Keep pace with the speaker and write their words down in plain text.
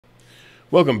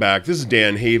Welcome back. This is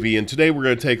Dan Havey, and today we're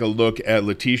going to take a look at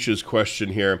Leticia's question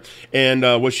here. And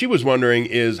what she was wondering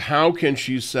is how can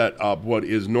she set up what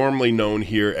is normally known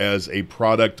here as a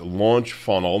product launch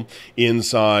funnel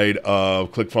inside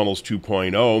of ClickFunnels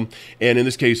 2.0. And in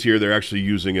this case here, they're actually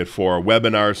using it for a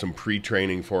webinar, some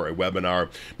pre-training for a webinar.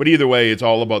 But either way, it's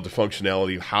all about the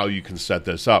functionality of how you can set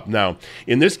this up. Now,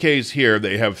 in this case here,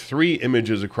 they have three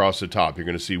images across the top. You're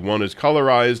going to see one is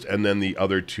colorized, and then the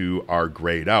other two are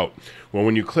grayed out. Well,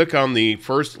 when you click on the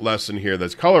first lesson here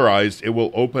that's colorized, it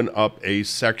will open up a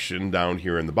section down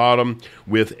here in the bottom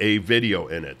with a video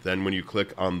in it. Then when you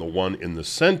click on the one in the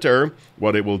center,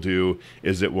 what it will do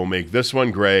is it will make this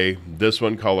one gray, this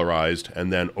one colorized,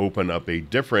 and then open up a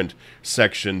different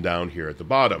section down here at the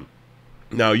bottom.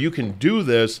 Now, you can do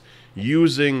this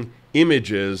using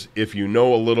images. If you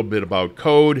know a little bit about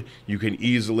code, you can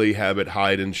easily have it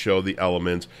hide and show the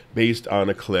elements based on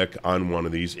a click on one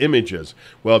of these images.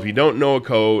 Well, if you don't know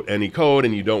any code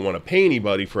and you don't want to pay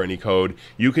anybody for any code,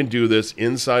 you can do this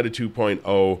inside of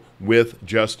 2.0 with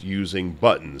just using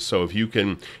buttons. So if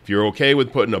you're okay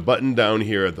with putting a button down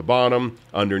here at the bottom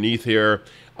underneath here,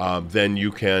 then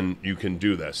you can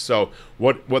do this. So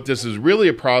what this is really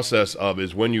a process of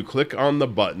is when you click on the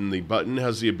button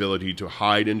has the ability to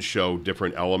hide and show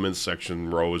different elements, section,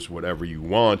 rows, whatever you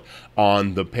want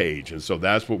on the page. And so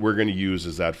that's what we're going to use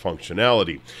as that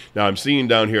functionality. Now I'm seeing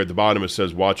down here at the bottom it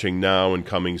says watching now and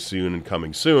coming soon and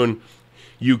coming soon.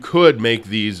 You could make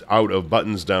these out of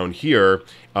buttons down here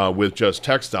with just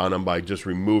text on them by just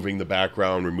removing the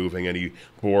background, removing any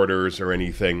borders or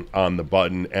anything on the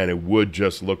button, and it would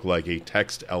just look like a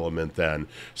text element then.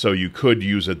 So you could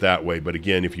use it that way. But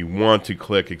again, if you want to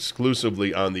click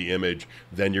exclusively on the image,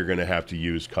 then you're going to have to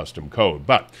use custom code.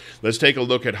 But let's take a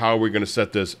look at how we're going to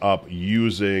set this up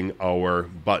using our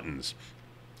buttons.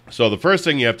 So the first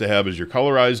thing you have to have is your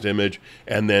colorized image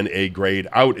and then a grayed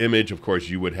out image. Of course,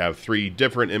 you would have three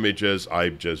different images.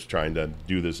 I'm just trying to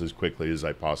do this as quickly as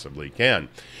I possibly can.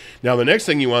 Now, the next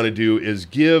thing you want to do is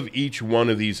give each one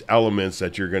of these elements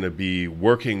that you're going to be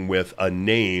working with a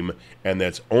name, and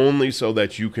that's only so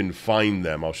that you can find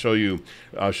them. I'll show you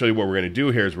what we're going to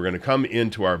do here is we're going to come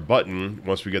into our button.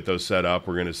 Once we get those set up,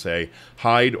 we're going to say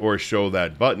hide or show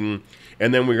that button.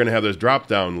 And then we're going to have this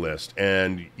drop-down list.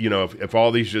 And, you know, if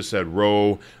all these just said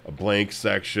row, a blank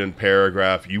section,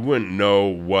 paragraph, you wouldn't know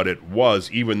what it was,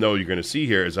 even though you're going to see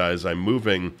here as I'm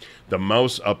moving the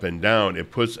mouse up and down, it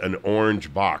puts an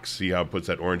orange box. See how it puts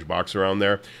that orange box around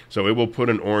there? So it will put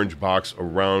an orange box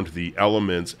around the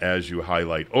elements as you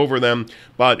highlight over them.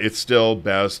 But it's still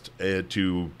best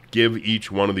to give each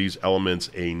one of these elements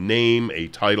a name, a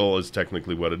title is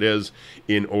technically what it is,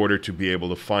 in order to be able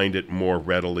to find it more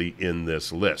readily in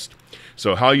this list.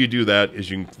 So how you do that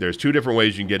is there's two different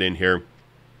ways you can get in here.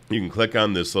 You can click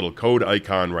on this little code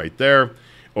icon right there,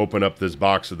 open up this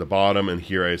box at the bottom, and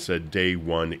here I said day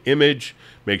one image.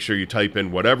 Make sure you type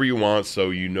in whatever you want so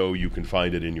you know you can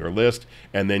find it in your list.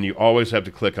 And then you always have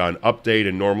to click on update,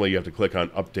 and normally you have to click on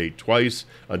update twice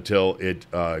until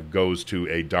it goes to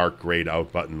a dark grayed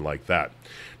out button like that.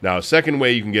 Now, a second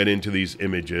way you can get into these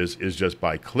images is just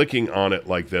by clicking on it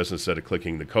like this. Instead of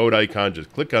clicking the code icon,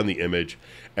 just click on the image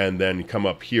and then come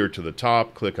up here to the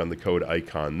top, click on the code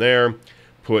icon there.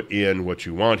 Put in what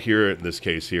you want here. In this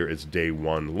case here, it's day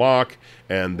one lock,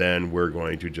 and then we're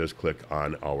going to just click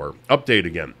on our update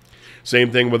again.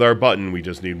 Same thing with our button. We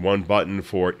just need one button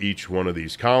for each one of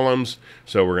these columns.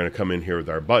 So we're going to come in here with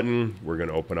our button. We're going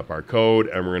to open up our code,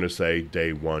 and we're going to say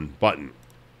day one button.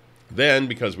 Then,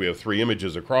 because we have three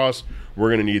images across, we're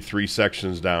going to need three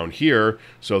sections down here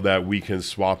so that we can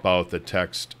swap out the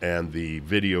text and the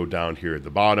video down here at the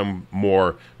bottom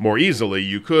more easily.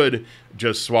 You could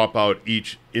just swap out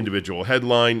each individual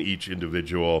headline, each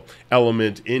individual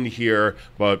element in here,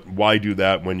 but why do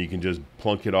that when you can just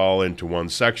plunk it all into one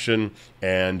section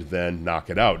and then knock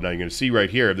it out? Now you're going to see right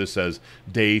here, this says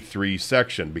day three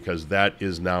section because that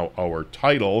is now our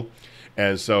title.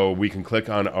 And so we can click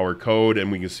on our code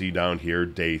and we can see down here,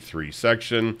 day three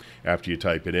section. After you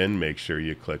type it in, make sure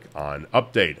you click on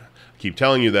update. I keep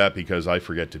telling you that because I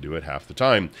forget to do it half the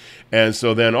time. And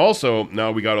so then also, now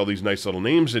we got all these nice little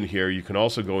names in here. You can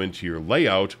also go into your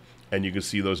layout and you can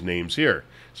see those names here.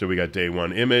 So we got day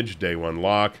one image, day one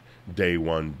lock, day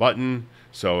one button.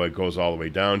 So it goes all the way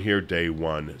down here, day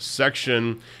one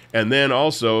section. And then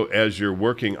also, as you're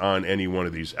working on any one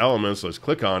of these elements, let's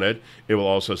click on it. It will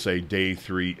also say day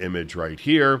three image right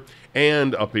here.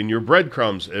 And up in your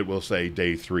breadcrumbs, it will say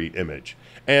day three image.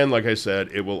 And like I said,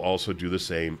 it will also do the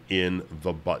same in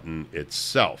the button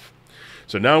itself.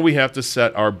 So now we have to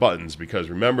set our buttons, because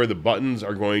remember, the buttons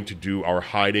are going to do our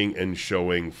hiding and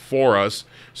showing for us.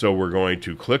 So we're going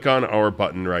to click on our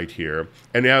button right here.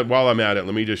 And while I'm at it,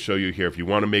 let me just show you here. If you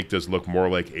want to make this look more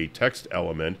like a text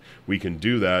element, we can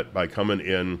do that by coming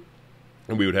in,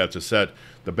 and we would have to set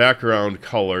the background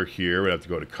color here. We'd have to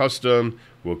go to custom.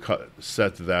 We'll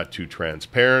set that to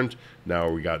transparent. Now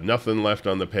we got nothing left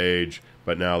on the page,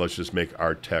 but now let's just make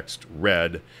our text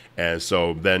red. And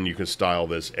so then you can style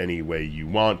this any way you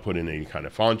want, put in any kind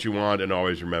of font you want, and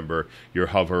always remember your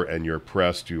hover and your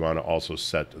press. You want to also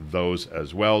set those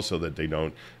as well so that they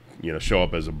don't, you know, show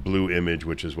up as a blue image,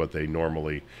 which is what they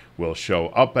normally will show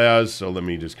up as. So let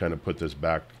me just kind of put this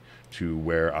back to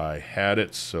where I had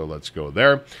it. So let's go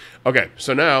there. Okay,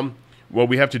 so now what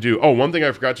we have to do, oh, one thing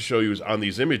I forgot to show you is on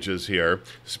these images here.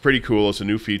 It's pretty cool. It's a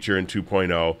new feature in 2.0.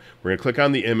 We're going to click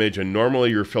on the image, and normally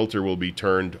your filter will be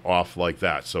turned off like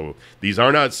that. So these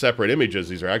are not separate images.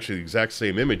 These are actually the exact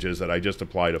same images that I just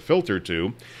applied a filter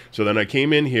to. So then I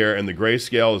came in here, and the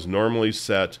grayscale is normally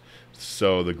set.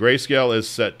 So the grayscale is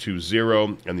set to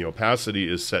 0, and the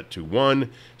opacity is set to 1.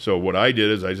 So what I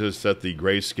did is I just set the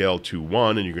grayscale to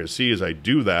 1, and you're going to see as I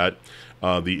do that,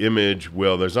 the image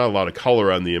will, there's not a lot of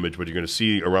color on the image, but you're going to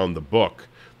see around the book,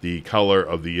 the color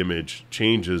of the image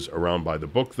changes around by the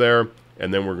book there.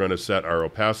 And then we're going to set our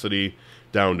opacity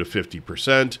down to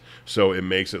 50%, so it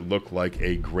makes it look like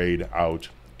a grayed out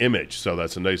image. So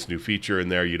that's a nice new feature in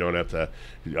there. You don't have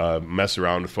to mess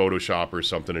around with Photoshop or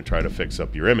something and try to fix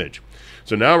up your image.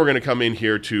 So now we're going to come in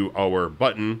here to our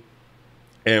button,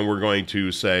 and we're going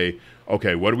to say,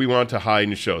 okay, what do we want to hide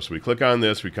and show? So we click on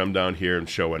this, we come down here and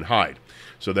show and hide.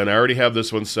 So then I already have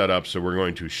this one set up, so we're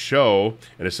going to show,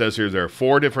 and it says here there are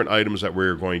 4 different items that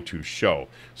we're going to show.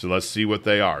 So let's see what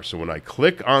they are. So when I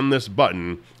click on this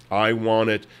button, I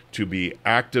want it to be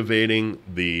activating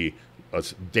the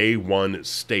day 1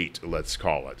 state, let's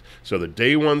call it. So the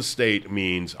day 1 state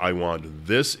means I want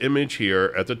this image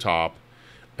here at the top,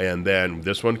 and then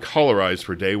this one colorized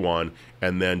for day 1,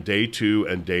 and then day 2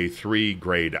 and day 3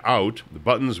 grayed out. The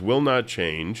buttons will not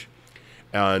change.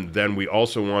 And then we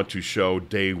also want to show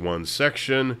day 1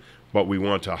 section, but we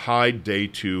want to hide day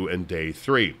 2 and day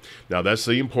 3. Now that's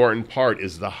the important part,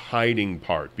 is the hiding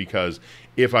part, because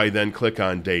if I then click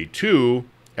on day 2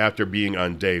 after being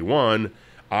on day 1,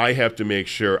 I have to make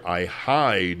sure I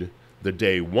hide the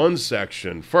day 1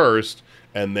 section first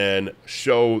and then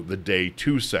show the day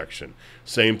 2 section.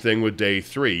 Same thing with day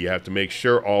 3. You have to make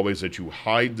sure always that you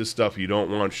hide the stuff you don't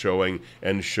want showing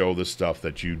and show the stuff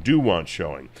that you do want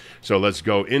showing. So let's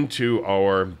go into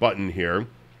our button here.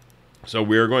 So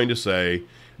we're going to say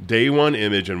day 1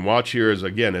 image, and watch here as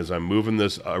again, as I'm moving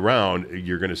this around,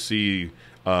 you're going to see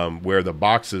where the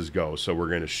boxes go. So we're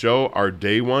going to show our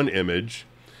day 1 image,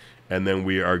 and then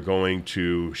we are going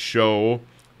to show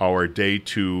our day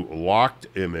 2 locked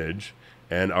image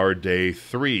and our day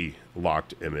 3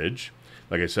 locked image.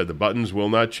 Like I said, the buttons will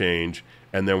not change,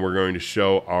 and then we're going to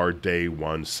show our day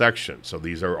 1 section. So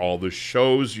these are all the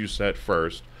shows you set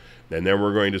first, and then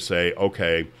we're going to say,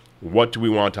 okay, what do we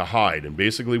want to hide? And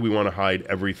basically we want to hide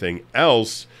everything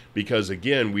else, because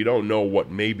again, we don't know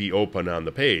what may be open on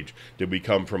the page. Did we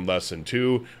come from lesson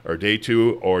 2 or day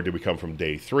 2, or did we come from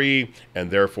day 3?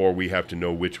 And therefore we have to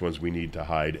know which ones we need to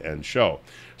hide and show.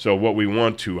 So what we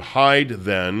want to hide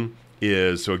then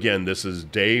is, so again, this is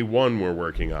day 1 we're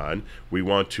working on. We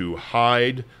want to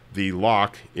hide the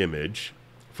lock image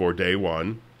for day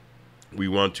 1. We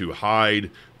want to hide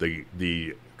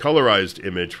the colorized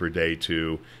image for day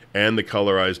 2 and the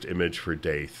colorized image for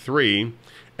day 3.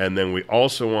 And then we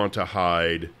also want to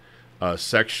hide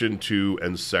section 2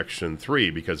 and section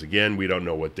 3, because again, we don't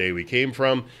know what day we came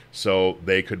from, so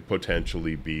they could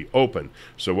potentially be open.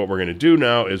 So what we're going to do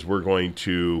now is we're going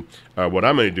to, what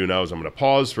I'm going to do now is I'm going to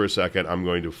pause for a second. I'm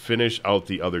going to finish out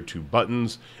the other 2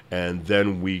 buttons, and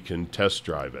then we can test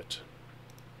drive it.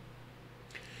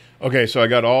 Okay, so I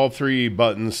got all 3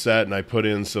 buttons set, and I put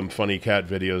in some funny cat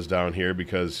videos down here,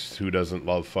 because who doesn't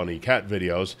love funny cat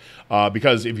videos?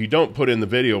 Because if you don't put in the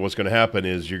video, what's going to happen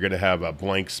is you're going to have a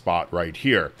blank spot right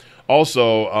here.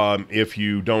 Also, if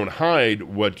you don't hide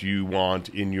what you want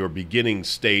in your beginning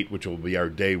state, which will be our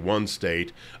day 1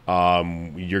 state,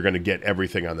 you're going to get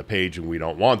everything on the page, and we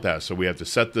don't want that. So we have to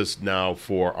set this now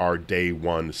for our day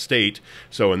 1 state.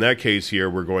 So in that case here,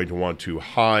 we're going to want to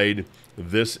hide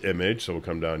this image. So we'll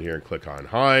come down here and click on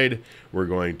hide. We're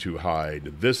going to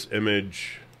hide this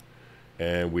image,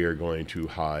 and we are going to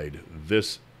hide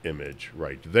this image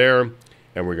right there.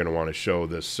 And we're going to want to show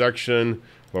this section,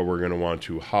 but we're going to want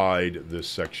to hide this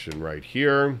section right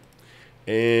here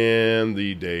and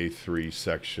the day 3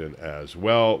 section as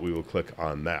well. We will click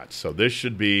on that. So this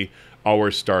should be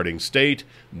our starting state.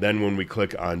 Then when we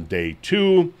click on day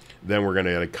 2, then we're going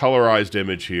to get a colorized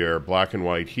image here, black and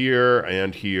white here,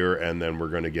 and then we're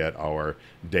going to get our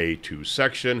day 2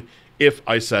 section if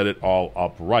I set it all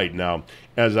up right. Now,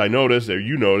 as I noticed, or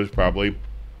you noticed probably,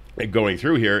 going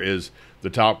through here is the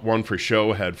top one for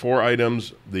show had 4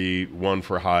 items. The one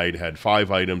for hide had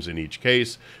 5 items in each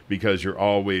case, because you're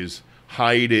always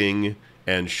hiding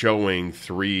and showing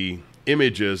 3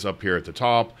 images up here at the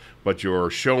top, but you're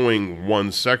showing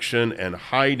 1 section and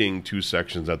hiding 2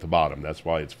 sections at the bottom. That's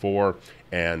why it's 4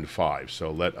 and 5.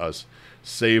 So let us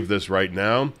save this right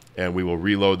now, and we will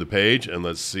reload the page, and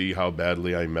let's see how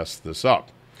badly I messed this up.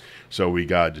 So we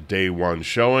got day 1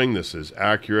 showing. This is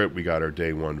accurate. We got our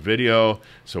day 1 video.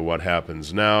 So what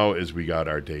happens now is we got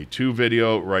our day 2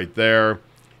 video right there,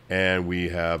 and we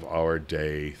have our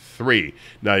day 3.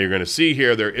 Now you're going to see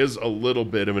here there is a little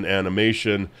bit of an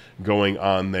animation going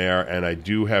on there, and I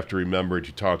do have to remember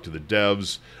to talk to the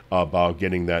devs about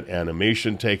getting that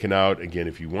animation taken out. Again,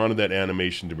 if you wanted that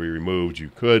animation to be removed, you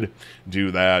could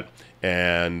do that,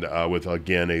 and with,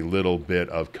 again, a little bit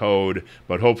of code.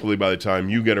 But hopefully by the time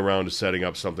you get around to setting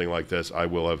up something like this, I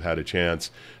will have had a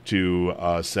chance to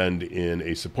send in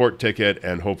a support ticket,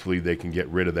 and hopefully they can get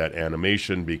rid of that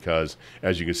animation, because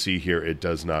as you can see here, it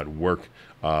does not work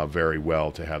very well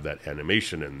to have that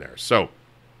animation in there. So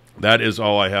that is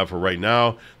all I have for right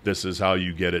now. This is how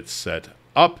you get it set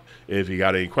up. If you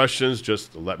got any questions,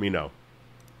 just let me know.